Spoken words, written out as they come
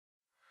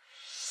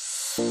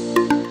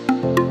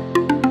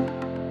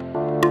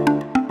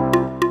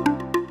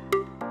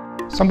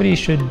Somebody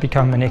should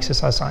become an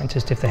exercise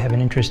scientist if they have an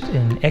interest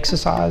in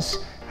exercise,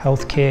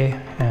 healthcare,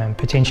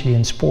 potentially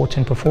in sport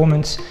and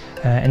performance,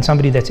 and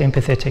somebody that's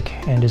empathetic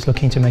and is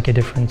looking to make a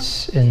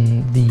difference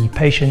in the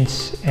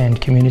patients and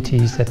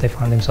communities that they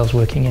find themselves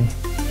working in.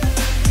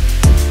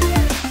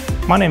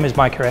 My name is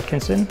Micah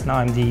Atkinson and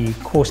I'm the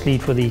course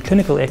lead for the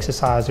Clinical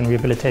Exercise and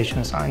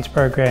Rehabilitation Science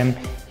program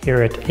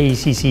here at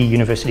AECC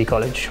University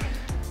College.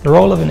 The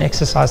role of an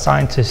exercise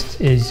scientist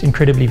is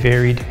incredibly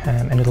varied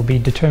and it'll be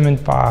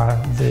determined by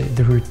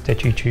the route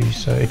that you choose.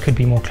 So it could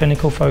be more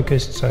clinical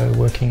focused, so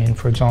working in,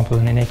 for example,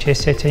 an NHS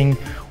setting,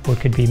 or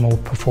it could be more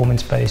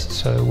performance based,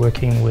 so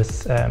working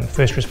with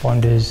first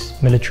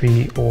responders,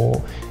 military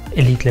or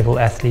elite level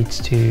athletes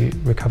to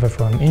recover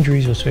from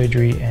injuries or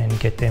surgery and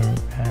get them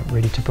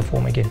ready to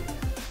perform again.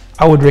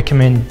 I would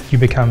recommend you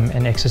become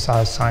an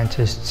exercise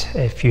scientist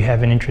if you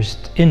have an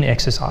interest in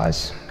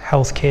exercise,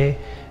 healthcare,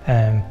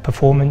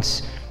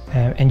 performance,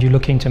 and you're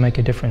looking to make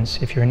a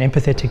difference. If you're an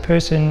empathetic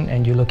person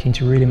and you're looking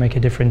to really make a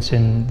difference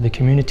in the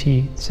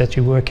community that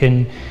you work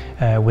in,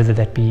 whether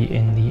that be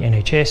in the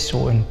NHS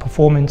or in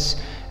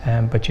performance,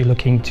 but you're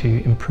looking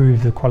to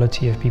improve the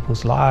quality of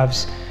people's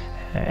lives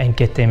and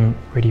get them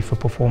ready for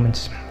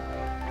performance.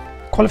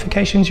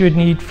 Qualifications you would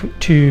need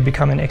to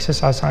become an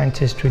exercise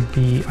scientist would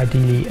be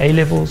ideally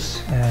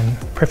A-levels,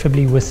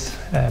 preferably with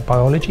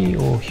biology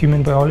or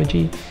human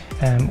biology,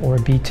 or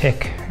a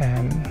B.Tech,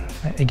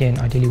 again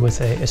ideally with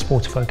a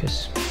sports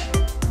focus.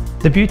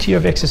 The beauty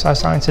of exercise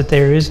science is that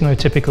there is no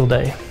typical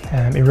day,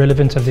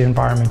 irrelevant of the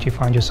environment you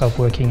find yourself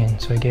working in.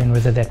 So again,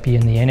 whether that be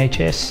in the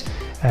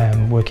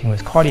NHS, working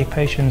with cardiac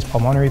patients,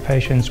 pulmonary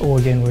patients, or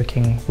again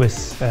working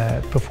with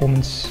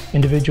performance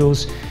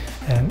individuals,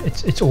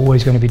 it's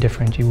always going to be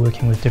different. You're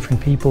working with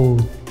different people,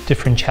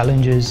 different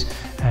challenges,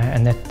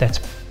 and that's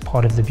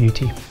part of the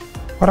beauty.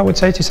 What I would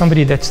say to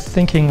somebody that's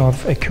thinking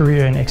of a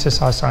career in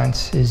exercise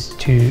science is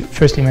to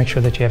firstly make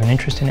sure that you have an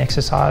interest in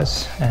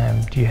exercise.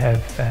 Do you have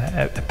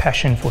a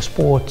passion for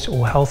sport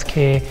or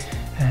healthcare?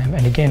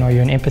 And again, are you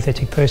an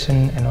empathetic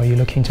person and are you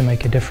looking to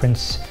make a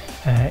difference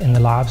in the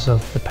lives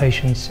of the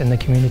patients and the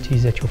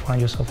communities that you'll find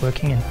yourself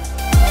working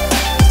in?